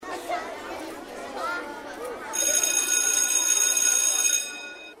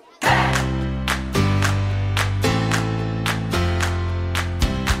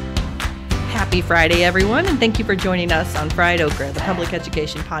Happy Friday, everyone, and thank you for joining us on Fried Okra, the public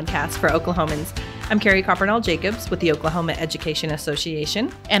education podcast for Oklahomans. I'm Carrie Coppernall Jacobs with the Oklahoma Education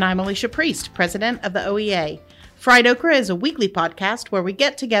Association. And I'm Alicia Priest, president of the OEA. Fried Okra is a weekly podcast where we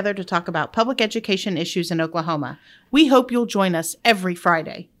get together to talk about public education issues in Oklahoma. We hope you'll join us every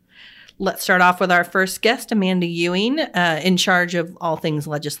Friday. Let's start off with our first guest, Amanda Ewing, in charge of all things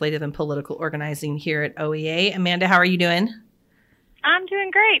legislative and political organizing here at OEA. Amanda, how are you doing? I'm doing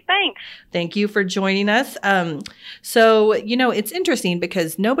great. Thanks. Thank you for joining us. So, it's interesting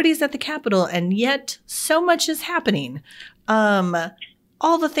because nobody's at the Capitol and yet so much is happening.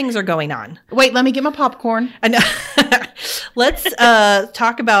 All the things are going on. Wait, let me get my popcorn. I know. Let's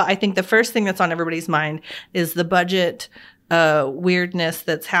talk about, I think the first thing that's on everybody's mind is the budget weirdness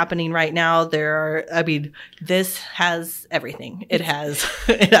that's happening right now. This has everything. It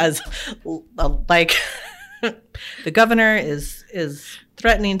has the governor is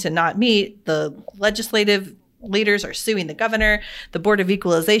threatening to not meet. The legislative leaders are suing the governor. The Board of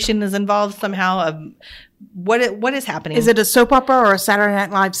Equalization is involved somehow. What is happening? Is it a soap opera or a Saturday Night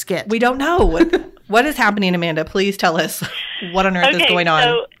Live skit? We don't know. What is happening, Amanda? Please tell us what on earth is going on.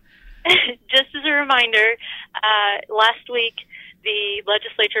 So, just as a reminder, last week the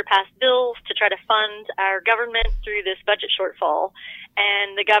legislature passed bills to try to fund our government through this budget shortfall.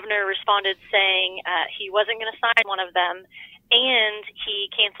 And the governor responded saying he wasn't going to sign one of them, and he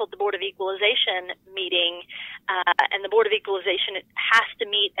canceled the Board of Equalization meeting. And the Board of Equalization has to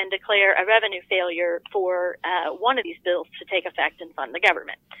meet and declare a revenue failure for one of these bills to take effect and fund the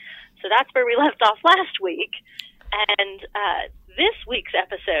government. So that's where we left off last week. And this week's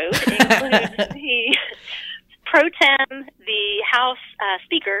episode includes the pro tem, the House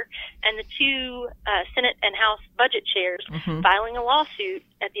Speaker, and the two Senate and House budget chairs filing a lawsuit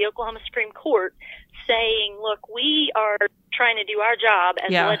at the Oklahoma Supreme Court saying, look, we are trying to do our job as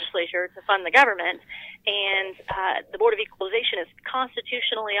the legislature to fund the government, and the Board of Equalization is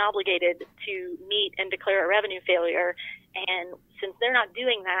constitutionally obligated to meet and declare a revenue failure, and since they're not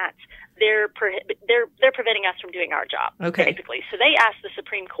doing that, they're preventing us from doing our job, basically. So they asked the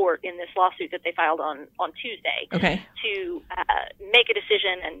Supreme Court in this lawsuit that they filed on Tuesday to make a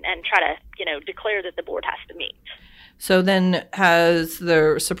decision and try to, declare that the board has to meet. So then has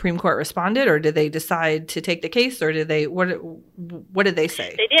the Supreme Court responded, or did they decide to take the case, or did they, what did they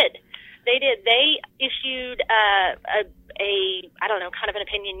say? They did. They issued kind of an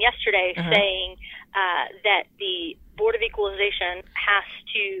opinion yesterday saying that the Board of Equalization has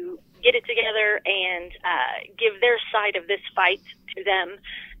to get it together and give their side of this fight to them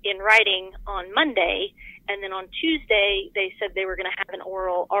in writing on Monday. And then on Tuesday, they said they were going to have an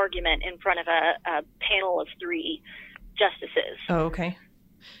oral argument in front of a panel of 3 justices. Oh, okay.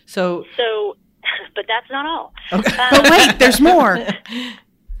 So, but that's not all. Okay. But wait, there's more.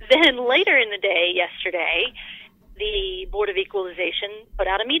 Then later in the day yesterday, the Board of Equalization put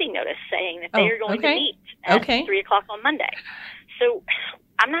out a meeting notice saying that they are going to meet at 3 o'clock on Monday. So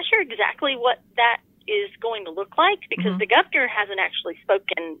I'm not sure exactly what that is going to look like because the governor hasn't actually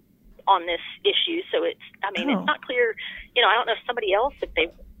spoken on this issue. So it's not clear. I don't know if somebody else, if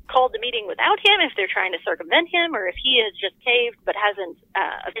they've called the meeting without him, if they're trying to circumvent him, or if he has just caved but hasn't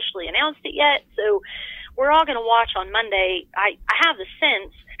officially announced it yet. So we're all going to watch on Monday. I have the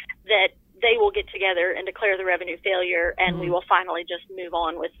sense that they will get together and declare the revenue failure, and we will finally just move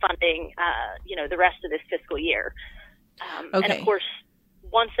on with funding, the rest of this fiscal year. And of course,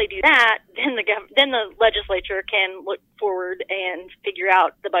 once they do that, then the legislature can look forward and figure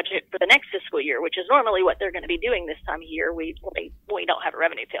out the budget for the next fiscal year, which is normally what they're going to be doing this time of year. We don't have a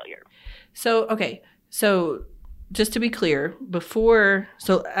revenue failure. So just to be clear,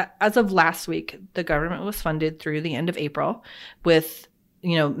 as of last week, the government was funded through the end of April with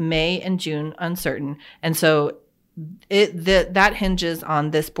May and June uncertain. And so that hinges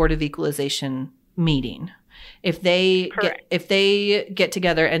on this Board of Equalization meeting. If they get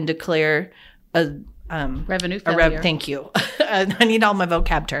together and declare a revenue failure. Thank you. I need all my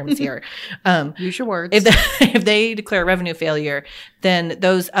vocab terms here. Use your words. If they declare a revenue failure, then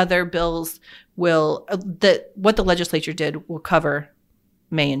those other bills will what the legislature did will cover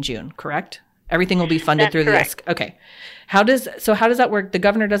May and June, correct? Everything will be funded That's through correct. the Okay. How does that work? The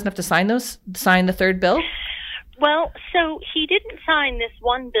governor doesn't have to sign the third bill? Well, so he didn't sign this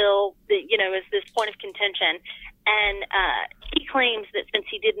one bill that, is this point of contention. And he claims that since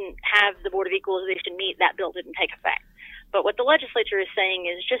he didn't have the Board of Equalization meet, that bill didn't take effect. But what the legislature is saying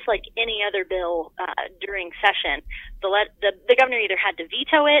is just like any other bill during session, the governor either had to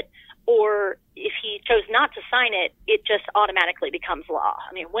veto it or if he chose not to sign it, it just automatically becomes law.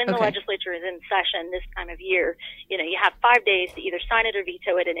 I mean, when the Okay. legislature is in session this time of year, you have 5 days to either sign it or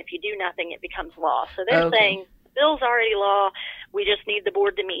veto it, and if you do nothing, it becomes law. So they're Okay. saying, the bill's already law, we just need the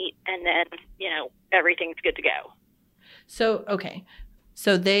board to meet, and then, everything's good to go. So, okay.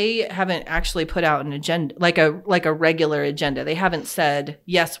 So they haven't actually put out an agenda, like a regular agenda. They haven't said,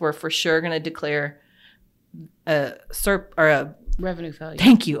 yes, we're for sure going to declare a Revenue failure.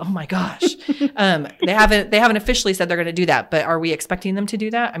 thank you. Oh my gosh. They haven't officially said they're going to do that, but are we expecting them to do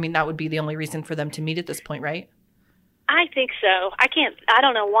that? I mean, that would be the only reason for them to meet at this point, right? I think so. I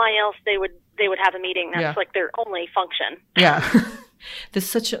don't know why else they would have a meeting. That's Yeah. like their only function. Yeah. This is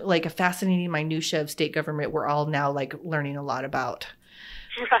such a fascinating minutia of state government we're all now learning a lot about.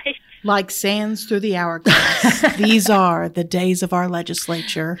 Right. Like sands through the hourglass. These are the days of our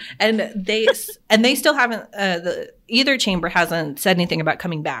legislature. And they still haven't either chamber hasn't said anything about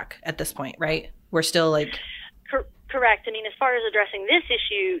coming back at this point, right? We're still Correct. I mean, as far as addressing this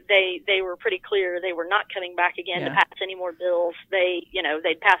issue, they were pretty clear they were not coming back again to pass any more bills.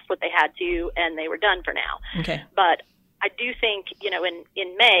 They'd passed what they had to, and they were done for now. okay. But I do think,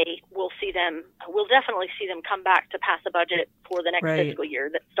 in May, we'll definitely see them come back to pass a budget for the next Right. fiscal year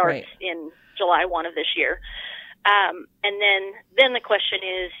that starts Right. in July 1 of this year. And then the question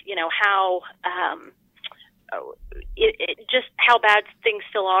is, how, just how bad things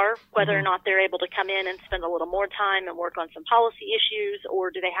still are, whether or not they're able to come in and spend a little more time and work on some policy issues,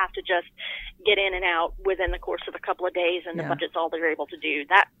 or do they have to just get in and out within the course of a couple of days and the budget's all they're able to do.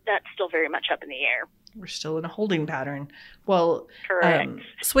 That's still very much up in the air. We're still in a holding pattern. Well, Correct.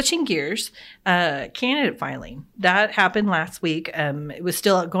 Switching gears, candidate filing. That happened last week. It was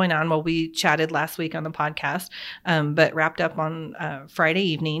still going on while we chatted last week on the podcast, but wrapped up on Friday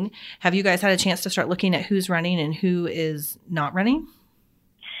evening. Have you guys had a chance to start looking at who's running and who is not running?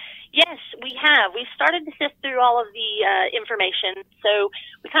 Yes, we have. We started to sift through all of the information, so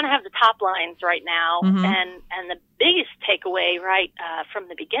we kind of have the top lines right now. Mhm. And the biggest takeaway, right, from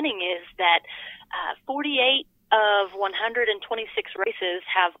the beginning is that 48 of 126 races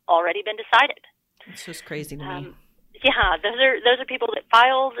have already been decided. It's just crazy to me. Yeah, those are people that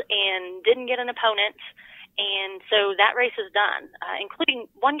filed and didn't get an opponent, and so that race is done. Including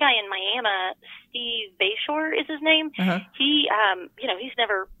one guy in Miami, Steve Bayshore is his name. Uh-huh. He, he's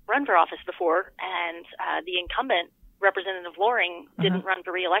never run for office before, and the incumbent Representative Loring didn't run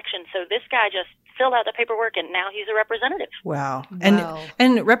for re-election. So this guy just filled out the paperwork, and now he's a representative. Wow. Wow.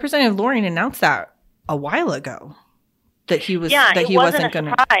 And Representative Loring announced that a while ago that he was Yeah, that it he wasn't going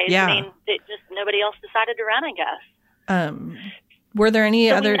a to. surprise. Yeah. I mean, nobody else decided to run, I guess. Were there any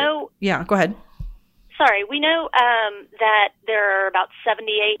So other? we know, Yeah. Go ahead. sorry, we know that there are about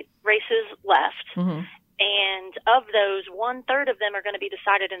 78 races left. Mm-hmm. And of those, 1/3 of them are going to be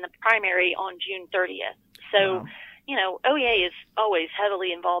decided in the primary on June 30th. So, Wow. OEA is always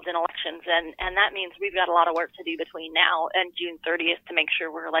heavily involved in elections, and that means we've got a lot of work to do between now and June 30th to make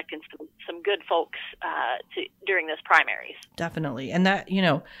sure we're electing some good folks during those primaries. Definitely. And that,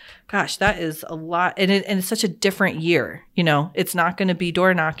 gosh, that is a lot. And it's such a different year. It's not going to be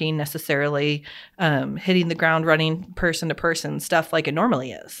door knocking necessarily, hitting the ground running person to person stuff like it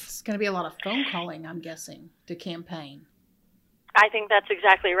normally is. It's going to be a lot of phone calling, I'm guessing, to campaign. I think that's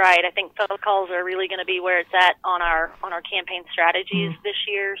exactly right. I think phone calls are really going to be where it's at on our campaign strategies this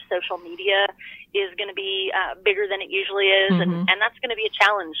year. Social media is going to be bigger than it usually is, and that's going to be a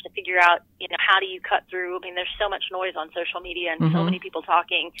challenge to figure out, how do you cut through? I mean, there's so much noise on social media and so many people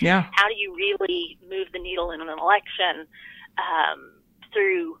talking. Yeah. How do you really move the needle in an election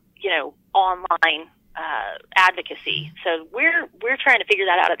through, online advocacy? So we're trying to figure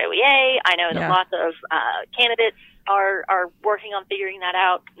that out at OEA. I know that lots of candidates are working on figuring that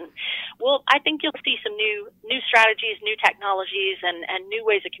out. Well, I think you'll see some new strategies, new technologies, and new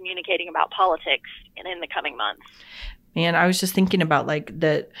ways of communicating about politics in the coming months. Man, I was just thinking about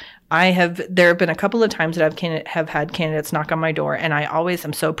that. There have been a couple of times that have had candidates knock on my door, and I always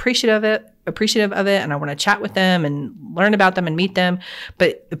am so appreciative of it, and I want to chat with them and learn about them and meet them.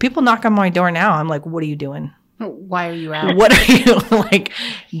 But if people knock on my door now, I'm like, what are you doing? Why are you out? What are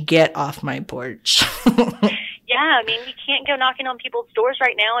you get off my porch? Yeah, I mean, we can't go knocking on people's doors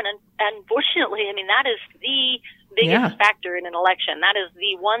right now, and unfortunately, I mean, that is the biggest factor in an election. That is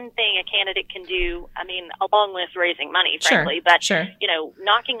the one thing a candidate can do, I mean, along with raising money, frankly. But,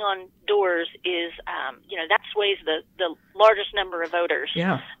 knocking on doors is, that sways the largest number of voters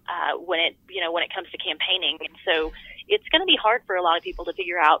when it comes to campaigning. And so it's going to be hard for a lot of people to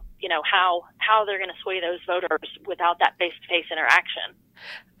figure out, how they're going to sway those voters without that face-to-face interaction.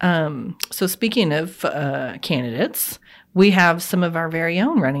 So speaking of candidates, we have some of our very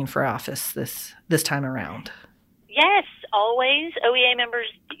own running for office this time around. Yes, always. OEA members,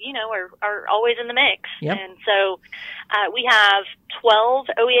 are always in the mix. Yep. And so we have 12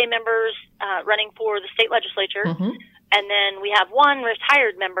 OEA members running for the state legislature. Mm-hmm. And then we have one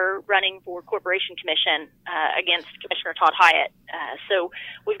retired member running for Corporation Commission against Commissioner Todd Hyatt. So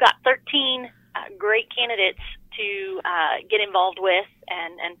we've got 13 great candidates to get involved with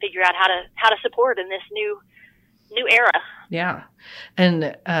and figure out how to support in this new era. Yeah.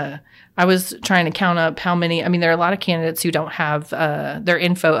 And I was trying to count up how many. I mean, there are a lot of candidates who don't have their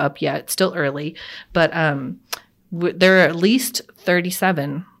info up yet. It's still early. But there are at least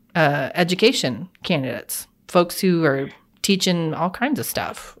 37 education candidates, folks who are teaching all kinds of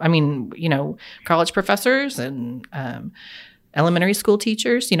stuff. I mean, college professors and elementary school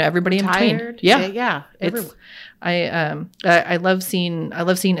teachers, everybody in between. Yeah. Yeah. I love seeing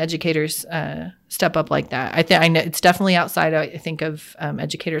educators step up like that. I know it's definitely outside, I think, of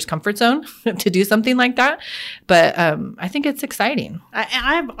educators' comfort zone to do something like that. But I think it's exciting.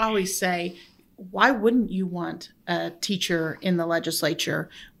 I always say, why wouldn't you want a teacher in the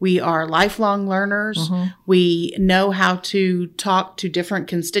legislature? We are lifelong learners. Mm-hmm. We know how to talk to different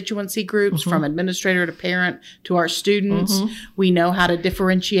constituency groups, Mm-hmm. from administrator to parent to our students. Mm-hmm. We know how to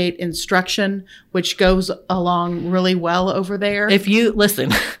differentiate instruction, which goes along really well over there. If you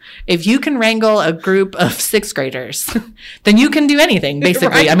can wrangle a group of sixth graders, then you can do anything, basically.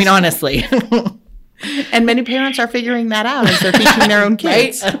 Right. I mean, honestly. And many parents are figuring that out as they're teaching their own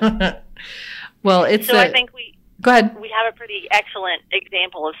kids. Right? Well, I think go ahead. we have a pretty excellent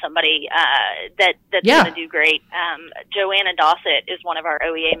example of somebody that's Yeah. going to do great. Joanna Dossett is one of our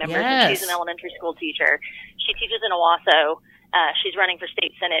OEA members, and she's Yes. an elementary school teacher. She teaches in Owasso. She's running for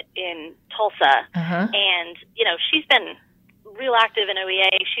state senate in Tulsa, Uh-huh. and she's been real active in OEA.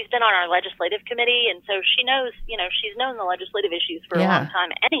 She's been on our legislative committee, and so she knows. She's known the legislative issues for a Yeah. long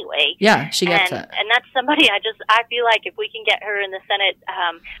time anyway. Yeah, she gets it. And that's somebody I feel like if we can get her in the Senate,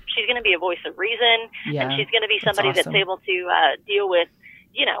 she's going to be a voice of reason, Yeah, and she's going to be somebody awesome. that's able to deal with,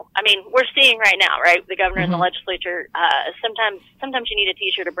 we're seeing right now, right? The governor and the Mhm. legislature, sometimes you need a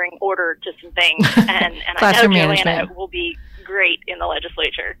teacher to bring order to some things, and I know Classroom Joanna management. will be great in the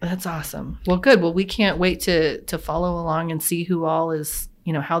legislature. That's awesome. Well, good. Well, we can't wait to follow along and see who all is,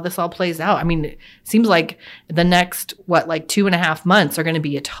 how this all plays out. I mean, it seems like the next, 2.5 months are going to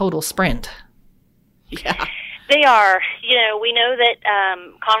be a total sprint. Yeah. They are. We know that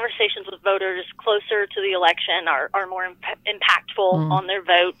conversations with voters closer to the election are more impactful on their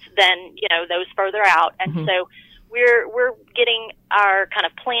votes than, those further out. And so we're getting our kind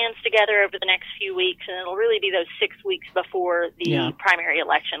of plans together over the next few weeks, and it'll really be those 6 weeks before the primary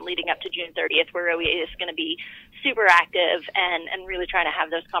election leading up to June 30th, where OEA is going to be super active and really trying to have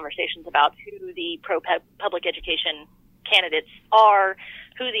those conversations about who the pro-public education candidates are,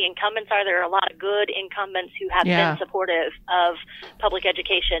 who the incumbents are. There are a lot of good incumbents who have been supportive of public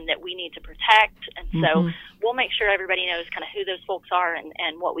education that we need to protect. And so we'll make sure everybody knows kind of who those folks are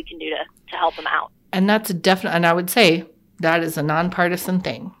and what we can do to help them out. And that's and I would say that is a nonpartisan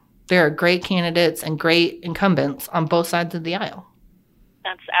thing. There are great candidates and great incumbents on both sides of the aisle.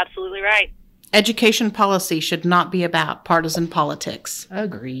 That's absolutely right. Education policy should not be about partisan politics.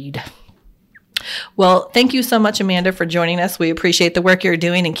 Agreed. Well, thank you so much, Amanda, for joining us. We appreciate the work you're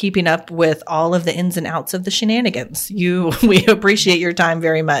doing and keeping up with all of the ins and outs of the shenanigans. We appreciate your time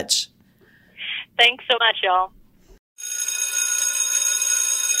very much. Thanks so much, y'all.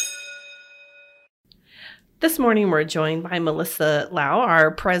 This morning, we're joined by Melissa Lau, our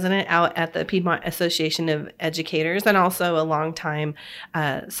president out at the Piedmont Association of Educators and also a longtime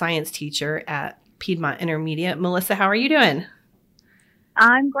science teacher at Piedmont Intermediate. Melissa, how are you doing?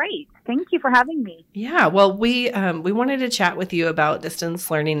 I'm great. Thank you for having me. Yeah, well, we wanted to chat with you about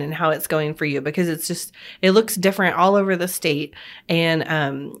distance learning and how it's going for you, because it looks different all over the state,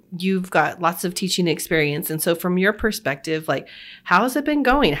 and you've got lots of teaching experience. And so, from your perspective, how has it been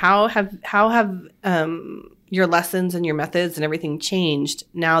going? How have your lessons and your methods and everything changed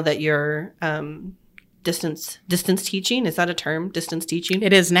now that you're distance teaching? Is that a term? Distance teaching?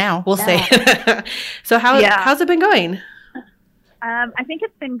 It is now. We'll say. So how's it been going? I think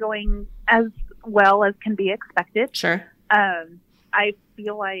it's been going as well as can be expected. Sure. I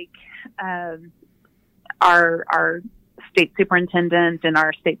feel like our state superintendent and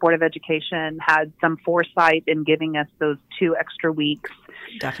our state board of education had some foresight in giving us those 2 extra weeks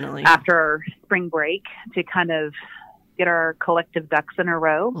Definitely after spring break to kind of get our collective ducks in a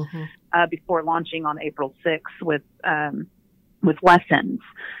row before launching on April 6th with lessons.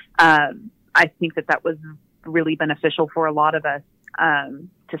 I think that was really beneficial for a lot of us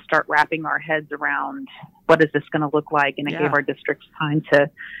to start wrapping our heads around what is this going to look like. And it gave our districts time to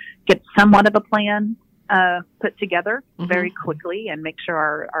get somewhat of a plan put together very quickly and make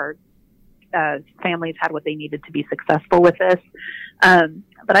sure our families had what they needed to be successful with this.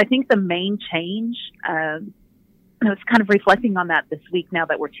 But I think the main change, I was kind of reflecting on that this week now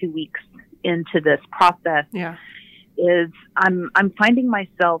that we're 2 weeks into this process, is I'm finding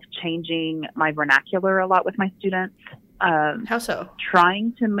myself changing my vernacular a lot with my students. How so?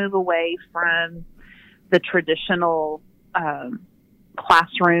 Trying to move away from the traditional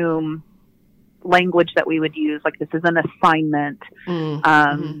classroom language that we would use, like this is an assignment.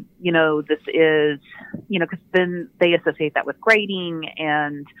 You know, this is, you know, because then they associate that with grading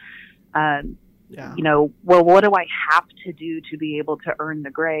and, you know, well, what do I have to do to be able to earn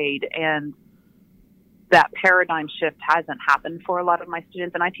the grade? And that paradigm shift hasn't happened for a lot of my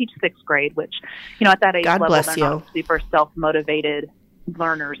students. And I teach sixth grade, which, you know, at that age level, they're not super self-motivated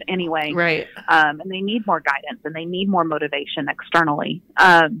learners anyway. Right. And they need more guidance and they need more motivation externally.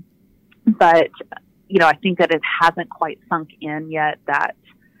 But, you know, I think that it hasn't quite sunk in yet that,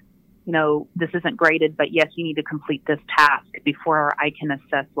 you know, this isn't graded, but yes, you need to complete this task before I can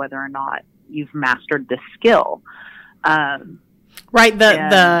assess whether or not you've mastered this skill. Right.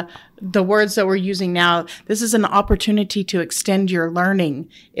 The words that we're using now, this is an opportunity to extend your learning,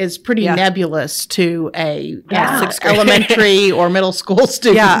 is pretty nebulous to a elementary or middle school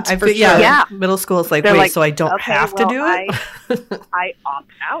student. Middle school is like, wait, like, so I don't have to do it? I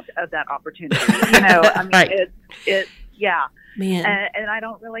opt out of that opportunity. You know, I mean, it's man. And I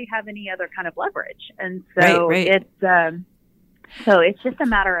don't really have any other kind of leverage. And so it's just a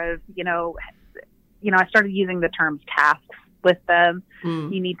matter of, you know, I started using the terms tasks with them.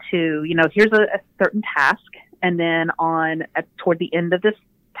 You need to, you know, here's a certain task. And then toward the end of this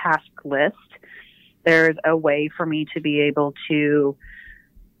task list, there's a way for me to be able to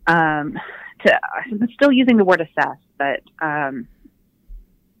I'm still using the word assess, but I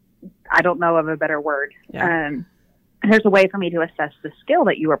don't know of a better word. There's a way for me to assess the skill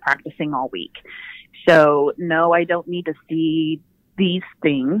that you were practicing all week. So no, I don't need to see these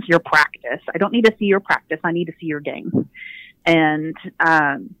things, your practice. I don't need to see your practice. I need to see your game. And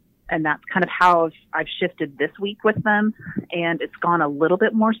that's kind of how I've shifted this week with them. And it's gone a little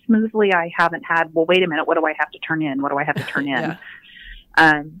bit more smoothly. I haven't had, well, wait a minute, what do I have to turn in? What do I have to turn in?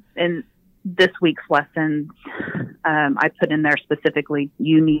 And this week's lessons, I put in there specifically,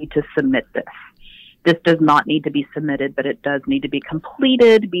 you need to submit this. This does not need to be submitted, but it does need to be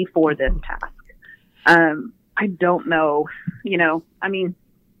completed before this task. I don't know, you know, I mean,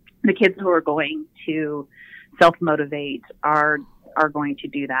 the kids who are going to self-motivate are going to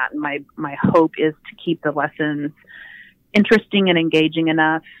do that. And my hope is to keep the lessons interesting and engaging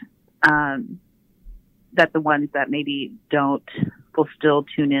enough that the ones that maybe don't will still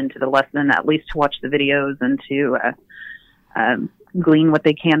tune into the lesson, at least to watch the videos and to glean what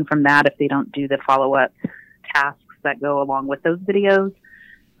they can from that if they don't do the follow-up tasks that go along with those videos,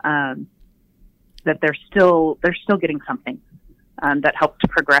 that they're still getting something that helps to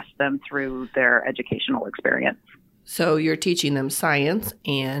progress them through their educational experience. So you're teaching them science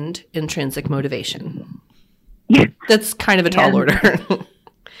and intrinsic motivation. Yeah. That's kind of a tall order.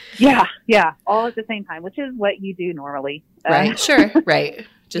 Yeah, all at the same time, which is what you do normally. Right, sure, right.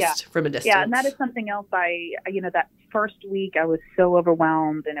 Just from a distance. Yeah, and that is something else that first week I was so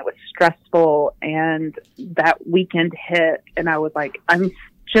overwhelmed and it was stressful, and that weekend hit and I was like, I'm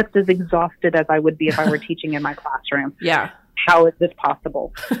just as exhausted as I would be if I were teaching in my classroom. Yeah. How is this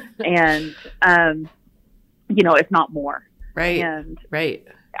possible? And, you know, if not more. Right. And right.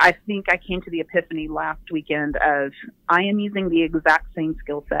 I think I came to the epiphany last weekend of I am using the exact same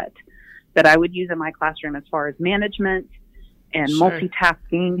skill set that I would use in my classroom as far as management and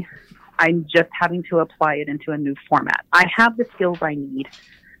multitasking. I'm just having to apply it into a new format. I have the skills I need.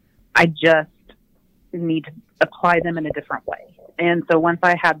 I just need to apply them in a different way. And so once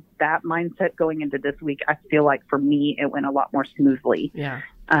I had that mindset going into this week, I feel like for me, it went a lot more smoothly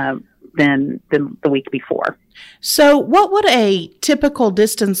than the week before. So what would a typical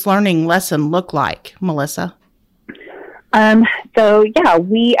distance learning lesson look like, Melissa?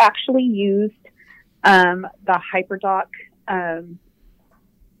 We actually used the HyperDoc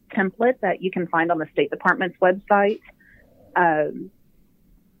template that you can find on the State Department's website.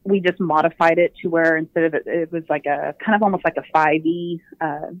 We just modified it to where instead of it was like a kind of almost like a 5E,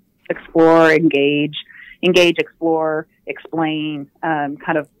 explore, engage, explore, explain,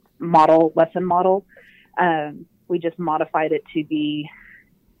 kind of lesson model. We just modified it to be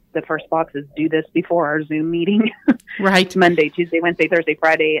the first box is do this before our Zoom meeting. Right. Monday, Tuesday, Wednesday, Thursday,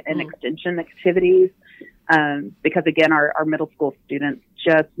 Friday, and extension activities. Because again, our middle school students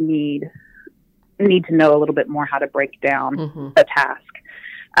just need to know a little bit more how to break down a task.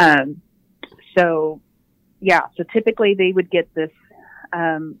 So typically they would get this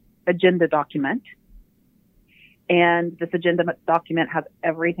agenda document, and this agenda document has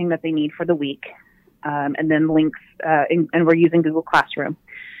everything that they need for the week, and then links, and we're using Google Classroom.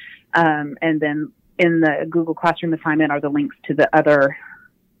 And then in the Google Classroom assignment are the links to the other,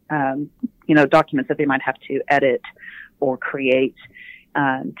 documents that they might have to edit or create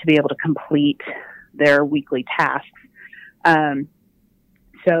to be able to complete their weekly tasks.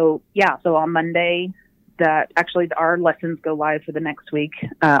 So on Monday, our lessons go live for the next week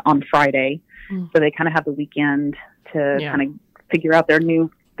on Friday. So they kind of have the weekend to kind of figure out the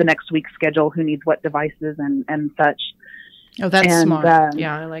next week's schedule, who needs what devices and such. Oh, that's smart.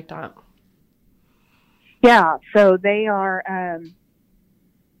 I like that. Yeah. So they are,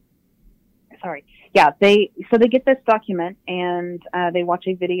 they get this document and they watch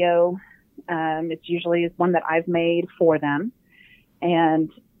a video. It's usually one that I've made for them.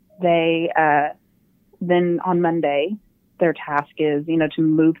 And they, then on Monday, their task is, to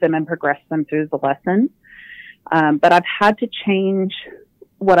move them and progress them through the lesson. But I've had to change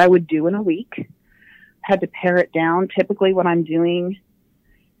what I would do in a week. Had to pare it down. Typically what I'm doing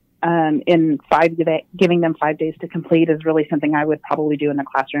giving them 5 days to complete is really something I would probably do in the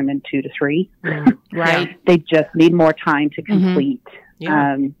classroom in 2 to 3. Right. They just need more time to complete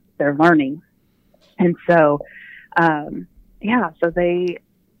their learning. And so,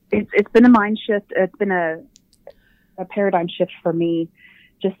 it's been a mind shift. It's been a paradigm shift for me,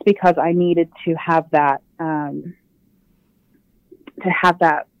 just because I needed to have that,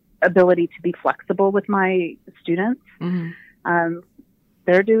 ability to be flexible with my students.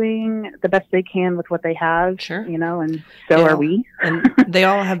 They're doing the best they can with what they have, and so are we. And they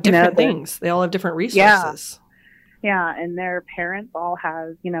all have different things. They all have different resources. Yeah. And their parents all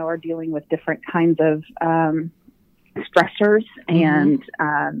have, are dealing with different kinds of, stressors and,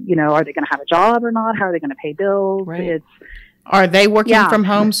 are they going to have a job or not? How are they going to pay bills? Right. Are they working from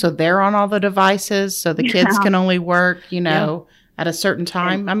home so they're on all the devices so the kids can only work, at a certain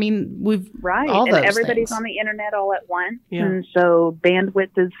time? I mean, we've all those everybody's things on the internet all at once. And so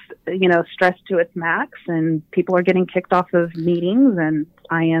bandwidth is, stressed to its max, and people are getting kicked off of meetings, and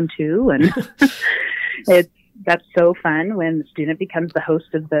I am too. And that's so fun when the student becomes the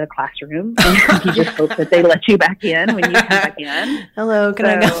host of the classroom. And you just hope that they let you back in when you come back in. Hello, can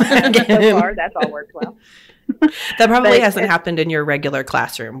I go back in? So far, that's all worked well. That probably hasn't happened in your regular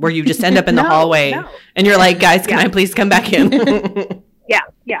classroom where you just end up in the hallway and you're like, guys, can I please come back in? Yeah.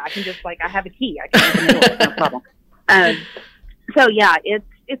 I can just I have a key. I can open the door. No problem.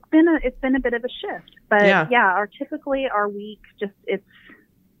 It's been a bit of a shift, but our week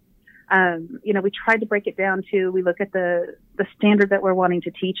we tried to break it down to, we look at the standard that we're wanting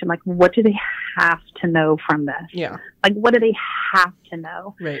to teach and what do they have to know from this? Yeah. What do they have to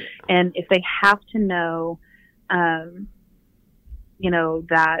know? Right. And if they have to know,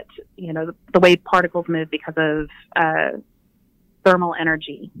 that, the way particles move because of, thermal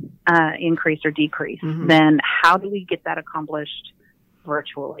energy, increase or decrease, then how do we get that accomplished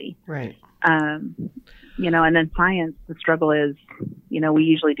virtually? Right. And then science, the struggle is, we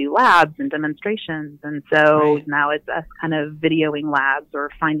usually do labs and demonstrations. And so now it's us kind of videoing labs or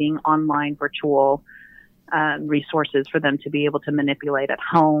finding online virtual resources for them to be able to manipulate at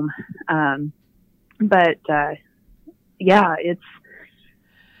home.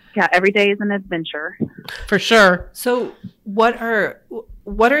 Every day is an adventure. For sure. So what are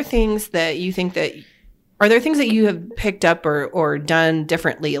things that you think are there things that you have picked up or done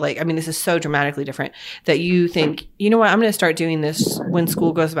differently? This is so dramatically different that you think, I'm going to start doing this when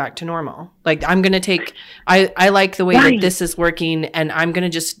school goes back to normal. I'm going to I like the way that this is working, and I'm going to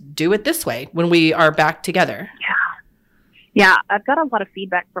just do it this way when we are back together. Yeah. I've got a lot of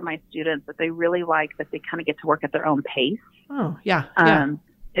feedback from my students that they really like that they kind of get to work at their own pace. Oh, yeah.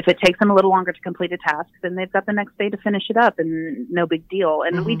 If it takes them a little longer to complete a task, then they've got the next day to finish it up, and no big deal.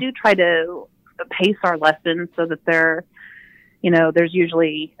 And we do try to pace our lessons so that they're, there's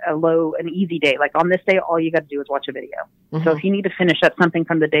usually an easy day. On this day, all you got to do is watch a video. So if you need to finish up something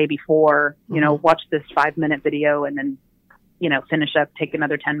from the day before, watch this 5-minute video and then, finish up, take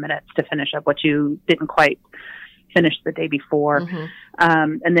another 10 minutes to finish up what you didn't quite finish the day before.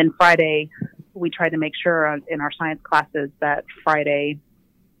 And then Friday, we try to make sure in our science classes that Friday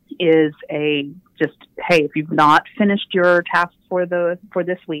is hey, if you've not finished your tasks for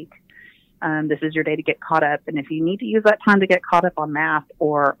this week, this is your day to get caught up. And if you need to use that time to get caught up on math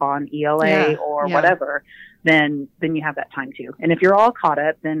or on ELA or whatever, then you have that time too. And if you're all caught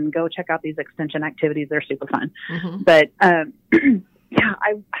up, then go check out these extension activities. They're super fun. But Yeah,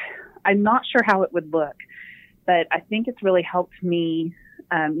 I'm not sure how it would look, but I think it's really helped me,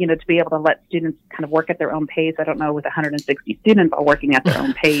 to be able to let students kind of work at their own pace. I don't know, with 160 students all working at their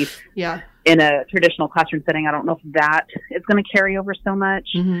own pace in a traditional classroom setting, I don't know if that is going to carry over so much.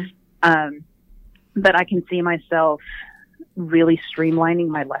 Mm-hmm. But I can see myself really streamlining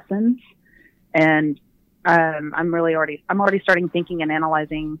my lessons, and I'm already starting thinking and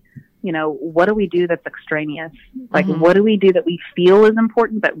analyzing, what do we do that's extraneous? Like, what do we do that we feel is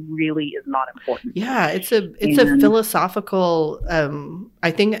important but really is not important? Yeah, it's a philosophical.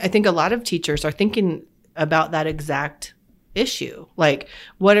 I think a lot of teachers are thinking about that exact issue. Like,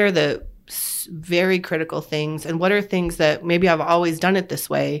 what are the very critical things, and what are things that maybe I've always done it this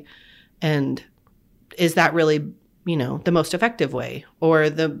way, and is that really, the most effective way, or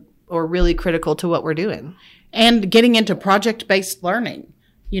really critical to what we're doing? And getting into project-based learning,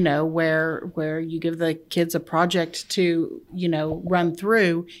 where you give the kids a project to, run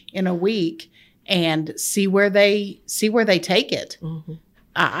through in a week and see where they take it. Mm-hmm.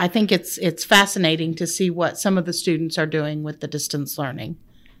 I think it's fascinating to see what some of the students are doing with the distance learning.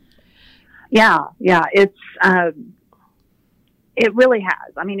 Yeah, it's it really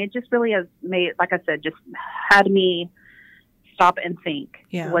has. I mean, it just really has made, like I said, just had me stop and think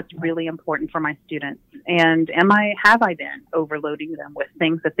what's really important for my students. And have I been overloading them with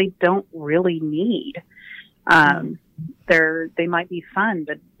things that they don't really need? They might be fun,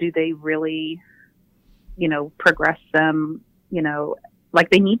 but do they really, progress them, like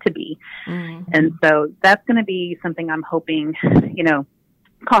they need to be? Mm-hmm. And so that's going to be something I'm hoping,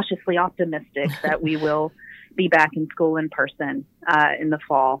 cautiously optimistic that we will be back in school in person in the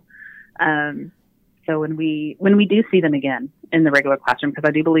fall. So when we do see them again in the regular classroom, because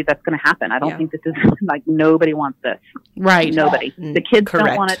I do believe that's going to happen. I don't think this is like, nobody wants this. Right. Nobody. The kids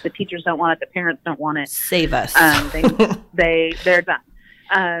don't want it. The teachers don't want it. The parents don't want it. Save us. They're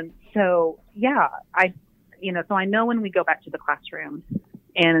done. So yeah, so I know when we go back to the classroom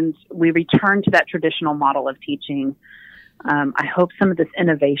and we return to that traditional model of teaching, I hope some of this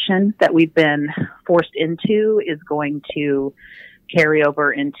innovation that we've been forced into is going to carry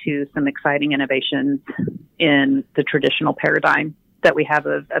over into some exciting innovations in the traditional paradigm that we have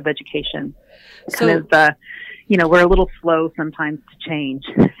of education. So, we're a little slow sometimes to change.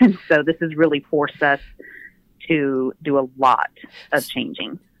 And so this has really forced us to do a lot of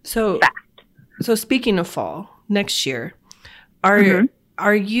changing fast. So speaking of fall, next year,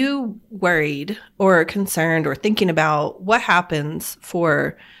 are you worried or concerned or thinking about what happens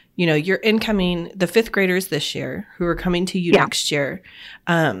for, your incoming, the fifth graders this year who are coming to you next year?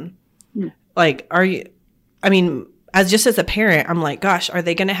 Like, are you, as a parent, I'm like, gosh, are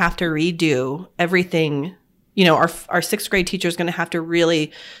they going to have to redo everything? Our sixth grade teacher is going to have to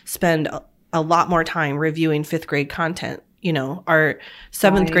really spend a lot more time reviewing fifth grade content. Our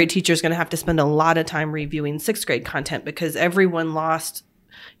seventh grade teacher is going to have to spend a lot of time reviewing sixth grade content because everyone lost,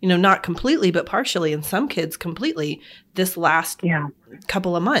 not completely, but partially, and some kids completely, this last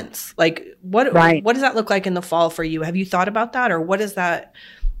couple of months. Like, what does that look like in the fall for you? Have you thought about that, or what is that?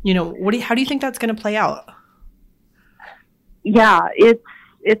 How do you think that's going to play out? Yeah,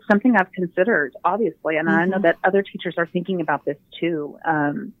 it's something I've considered, obviously, and I know that other teachers are thinking about this too.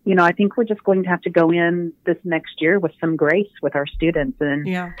 I think we're just going to have to go in this next year with some grace with our students,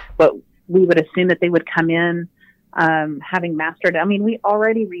 and what we would assume that they would come in having mastered. We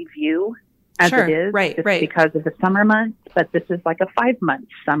already review as it is, because of the summer months, but this is like a 5-month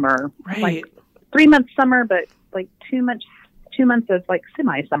summer, like 3-month summer, but like 2 months of like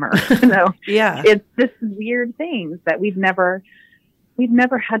semi-summer. It's this weird things that we've never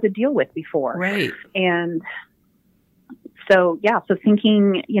had to deal with before. Right. And so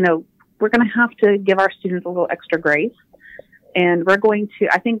thinking, we're going to have to give our students a little extra grace, and we're going to,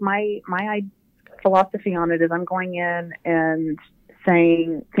 I think my philosophy on it is I'm going in and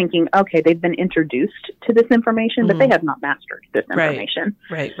thinking, okay, they've been introduced to this information, but they have not mastered this information.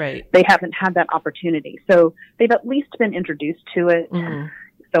 Right. They haven't had that opportunity. So they've at least been introduced to it.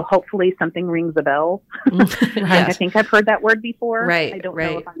 So hopefully something rings a bell. I think I've heard that word before. Right. I don't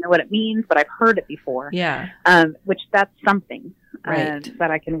know if I know what it means, but I've heard it before. Yeah. Which that's something that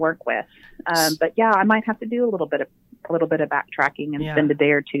I can work with. But I might have to do a little bit of backtracking and spend a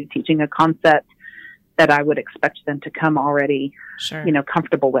day or two teaching a concept that I would expect them to come already,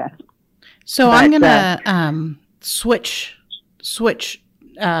 comfortable with. So I'm going to switch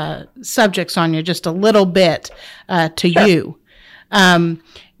subjects on you just a little bit to you.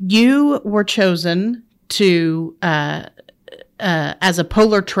 You were chosen to as a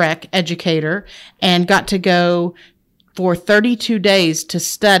Polar Trek educator and got to go for 32 days to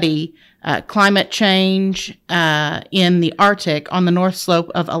study climate change in the Arctic on the North Slope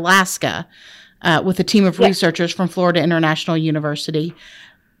of Alaska with a team of researchers from Florida International University.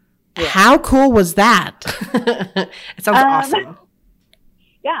 Yeah. How cool was that? It sounds awesome.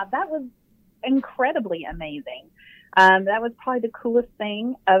 Yeah, that was incredibly amazing. That was probably the coolest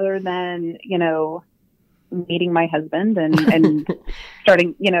thing other than, meeting my husband and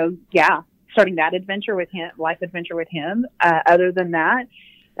starting, starting that adventure with him, life adventure with him. Other than that,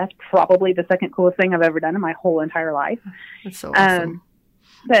 that's probably the second coolest thing I've ever done in my whole entire life. That's so awesome.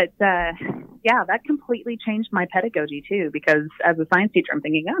 But that completely changed my pedagogy too, because as a science teacher, I'm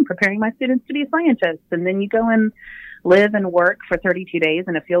thinking, I'm preparing my students to be scientists. And then you go and live and work for 32 days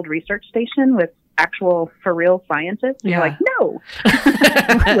in a field research station with actual, for real scientists. And you're like, no,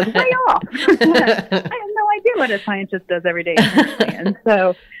 I was way off. I have no idea what a scientist does every day. And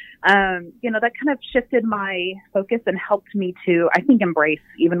so, that kind of shifted my focus and helped me to, I think, embrace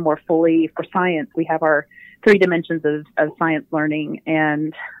even more fully for science. We have our 3 dimensions of science learning.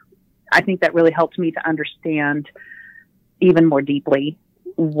 And I think that really helped me to understand even more deeply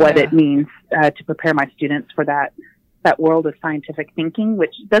what it means to prepare my students for that world of scientific thinking,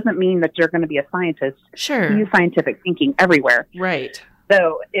 which doesn't mean that you're going to be a scientist. Sure. You use scientific thinking everywhere. Right.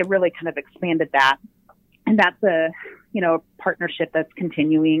 So it really kind of expanded that. And that's a partnership that's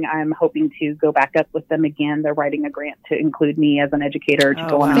continuing. I'm hoping to go back up with them again. They're writing a grant to include me as an educator to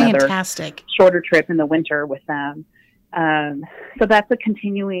go on another shorter trip in the winter with them. So that's a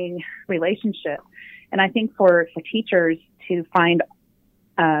continuing relationship. And I think for teachers to find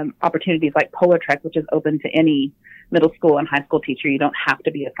opportunities like Polar Trek, which is open to any middle school and high school teacher. You don't have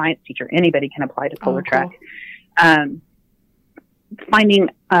to be a science teacher. Anybody can apply to Polar Trek. Finding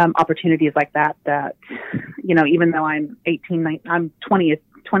opportunities like that, even though I'm 20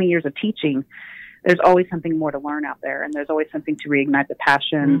 years of teaching, there's always something more to learn out there. And there's always something to reignite the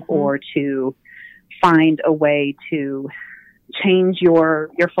passion or to find a way to change your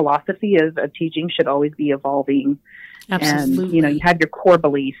philosophy of teaching should always be evolving. Absolutely. And, you have your core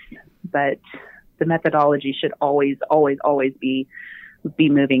beliefs, but the methodology should always be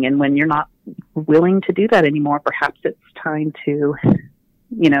moving. And when you're not willing to do that anymore, perhaps it's time to,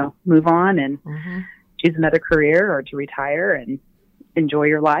 move on and choose another career or to retire and enjoy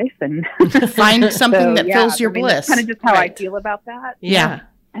your life and find something that fills your bliss. That's kind of just how I feel about that. Yeah.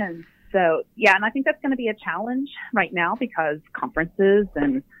 And so, and I think that's going to be a challenge right now because conferences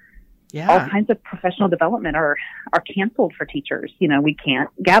and all kinds of professional development are canceled for teachers. We can't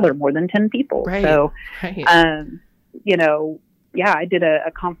gather more than 10 people. Right. So, I did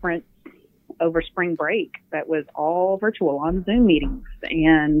a conference over spring break that was all virtual on Zoom meetings.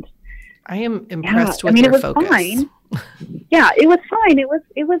 And I am impressed with your focus. Fine. Yeah, it was fine. It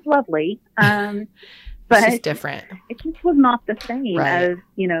was lovely. But it's different. It just was not the same as,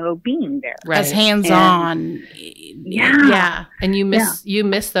 being there. Right. As hands-on. Yeah. And you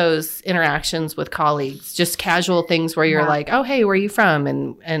miss those interactions with colleagues, just casual things where you're like, oh, hey, where are you from?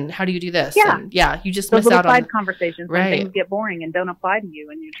 And how do you do this? Yeah. And you just those miss out on side conversations when things get boring and don't apply to you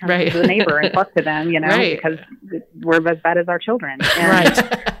and you're trying to the neighbor and talk to them, because we're as bad as our children.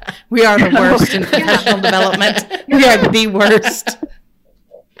 And we are the worst in professional development. We are the worst.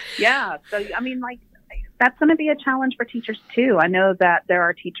 Yeah. So, that's going to be a challenge for teachers too. I know that there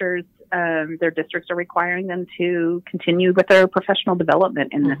are teachers, their districts are requiring them to continue with their professional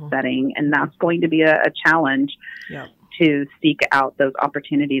development in this setting. And that's going to be a challenge to seek out those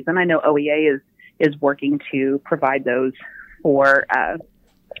opportunities. And I know OEA is working to provide those for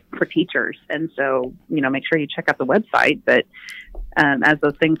teachers. And so, make sure you check out the website, but as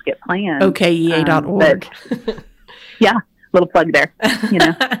those things get planned. OKEA.org. Little plug there,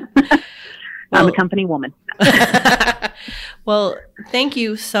 I'm a company woman. Well, thank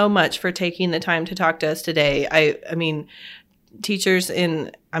you so much for taking the time to talk to us today. I mean, teachers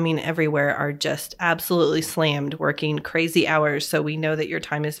everywhere are just absolutely slammed working crazy hours. So we know that your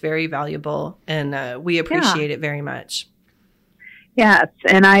time is very valuable and we appreciate it very much. Yes.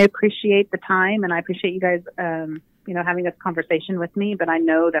 And I appreciate the time and I appreciate you guys, having this conversation with me, but I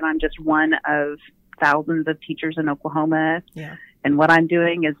know that I'm just one of thousands of teachers in Oklahoma. Yeah. And what I'm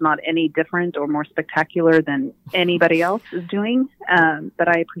doing is not any different or more spectacular than anybody else is doing. But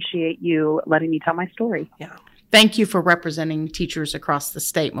I appreciate you letting me tell my story. Yeah. Thank you for representing teachers across the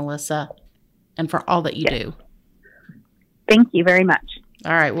state, Melissa, and for all that you do. Thank you very much.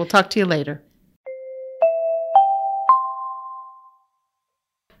 All right. We'll talk to you later.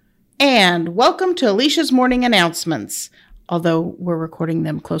 And welcome to Alicia's morning announcements. Although we're recording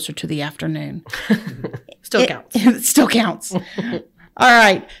them closer to the afternoon. Still counts. It still counts. All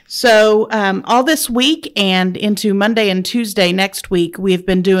right. So all this week and into Monday and Tuesday next week, we've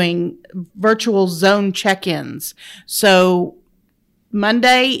been doing virtual zone check-ins. So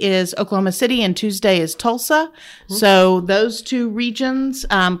Monday is Oklahoma City and Tuesday is Tulsa. Mm-hmm. So those two regions,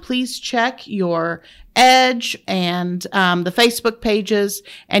 please check your Edge and the Facebook pages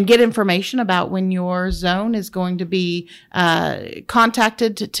and get information about when your zone is going to be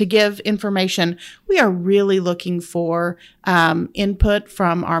contacted to give information. We are really looking for input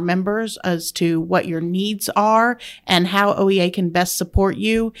from our members as to what your needs are and how OEA can best support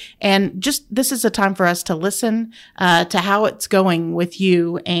you. And just this is a time for us to listen to how it's going with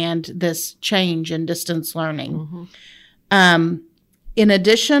you and this change in distance learning. Mm-hmm. In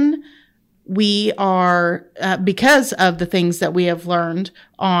addition, we are, because of the things that we have learned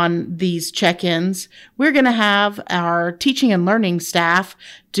on these check-ins, we're going to have our teaching and learning staff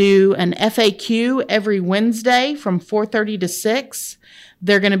do an FAQ every Wednesday from 4:30 to 6.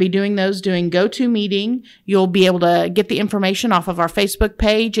 They're going to be doing GoToMeeting. You'll be able to get the information off of our Facebook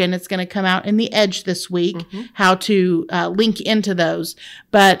page, and it's going to come out in the Edge this week, how to link into those.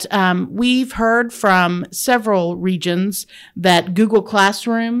 But we've heard from several regions that Google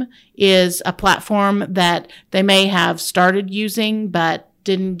Classroom is a platform that they may have started using, but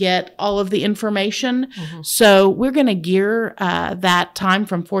didn't get all of the information. Mm-hmm. So we're going to gear that time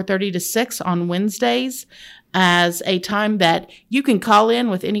from 4:30 to 6 on Wednesdays as a time that you can call in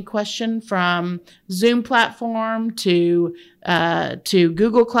with any question from Zoom platform to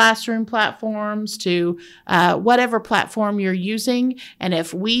Google Classroom platforms to whatever platform you're using. And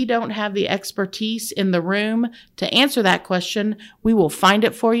if we don't have the expertise in the room to answer that question, we will find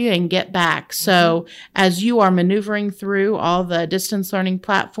it for you and get back. So as you are maneuvering through all the distance learning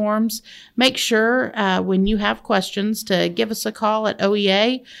platforms, make sure when you have questions to give us a call at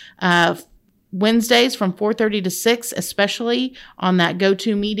OEA. Wednesdays from 4:30 to 6, especially on that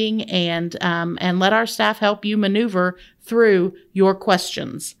GoToMeeting, and let our staff help you maneuver through your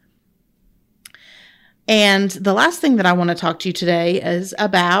questions. And the last thing that I want to talk to you today is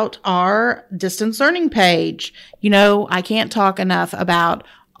about our distance learning page. You know, I can't talk enough about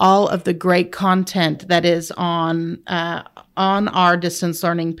all of the great content that is on our distance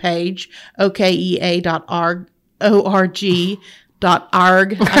learning page, okea.org.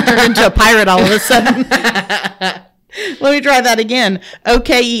 .org. I turned into a pirate all of a sudden. Let me try that again.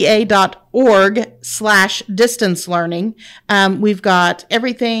 okea.org/distance learning. We've got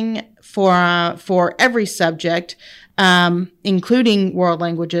everything for every subject, including world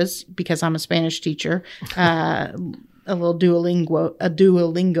languages, because I'm a Spanish teacher, a little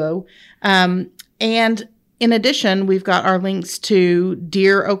Duolingo. And in addition, we've got our links to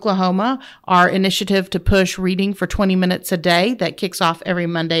Dear Oklahoma, our initiative to push reading for 20 minutes a day that kicks off every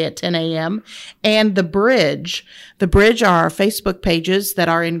Monday at 10 a.m. And The Bridge. The Bridge are our Facebook pages that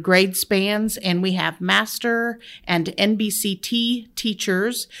are in grade spans, and we have master and NBCT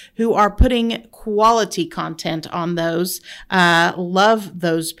teachers who are putting quality content on those. Love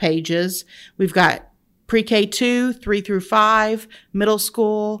those pages. We've got pre-K 2, 3 through 5, middle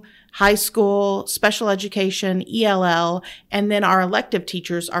school, high school, special education, ELL, and then our elective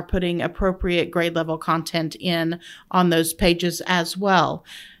teachers are putting appropriate grade level content in on those pages as well.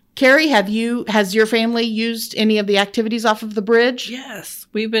 Carrie, has your family used any of the activities off of The Bridge? Yes,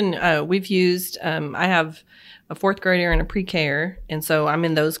 we've used, I have a fourth grader and a pre-K-er, and so I'm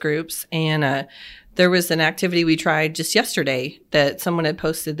in those groups, and there was an activity we tried just yesterday that someone had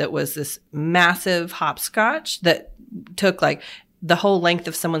posted that was this massive hopscotch that took like the whole length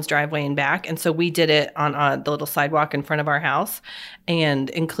of someone's driveway and back. And so we did it on the little sidewalk in front of our house, and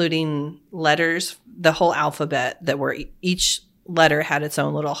including letters, the whole alphabet that were each letter had its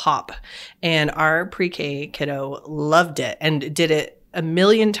own little hop. And our pre-K kiddo loved it and did it a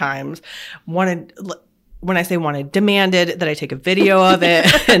million times. Demanded that I take a video of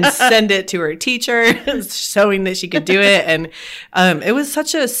it and send it to her teacher, showing that she could do it. And it was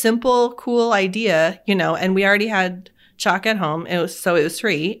such a simple, cool idea, and we already had chalk at home. It was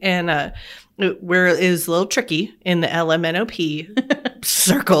free, and it was a little tricky in the LMNOP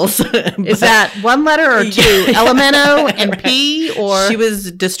circles. Is that one letter or two? LMNO and P, or? She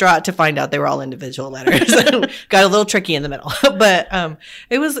was distraught to find out they were all individual letters. Got a little tricky in the middle, but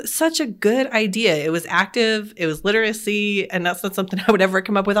it was such a good idea. It was active, it was literacy, and that's not something I would ever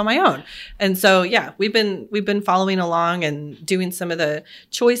come up with on my own. And so, yeah, we've been following along and doing some of the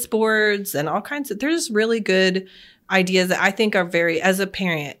choice boards and all kinds of. There's really good ideas that I think are as a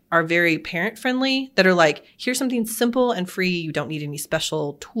parent, are very parent friendly, that are like, here's something simple and free. You don't need any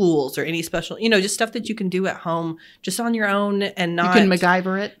special tools or any special, just stuff that you can do at home, just on your own, and not. You can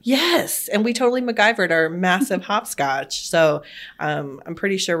MacGyver it. Yes. And we totally MacGyvered our massive hopscotch. So I'm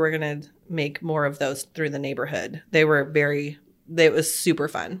pretty sure we're going to make more of those through the neighborhood. It was super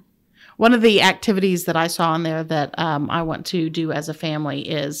fun. One of the activities that I saw on there that I want to do as a family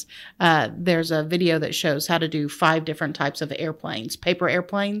is there's a video that shows how to do 5 different types of airplanes, paper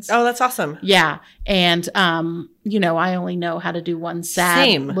airplanes. Oh, that's awesome. Yeah. And, I only know how to do one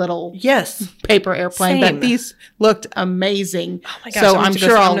sad little paper airplane, but these looked amazing. Oh my gosh, so I'm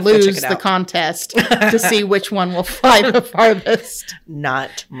sure I'll lose the contest to see which one will fly the farthest.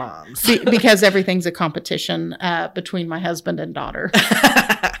 Not Mom's. Because everything's a competition between my husband and daughter.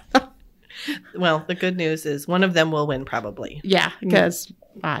 Well, the good news is one of them will win probably. Yeah, because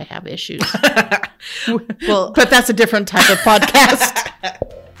I have issues. But that's a different type of podcast.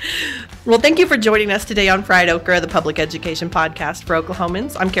 Well, thank you for joining us today on Fried Okra, the public education podcast for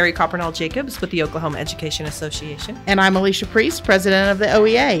Oklahomans. I'm Carrie Coppernall-Jacobs with the Oklahoma Education Association. And I'm Alicia Priest, president of the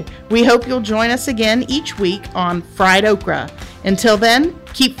OEA. We hope you'll join us again each week on Fried Okra. Until then,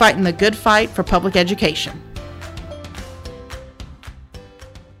 keep fighting the good fight for public education.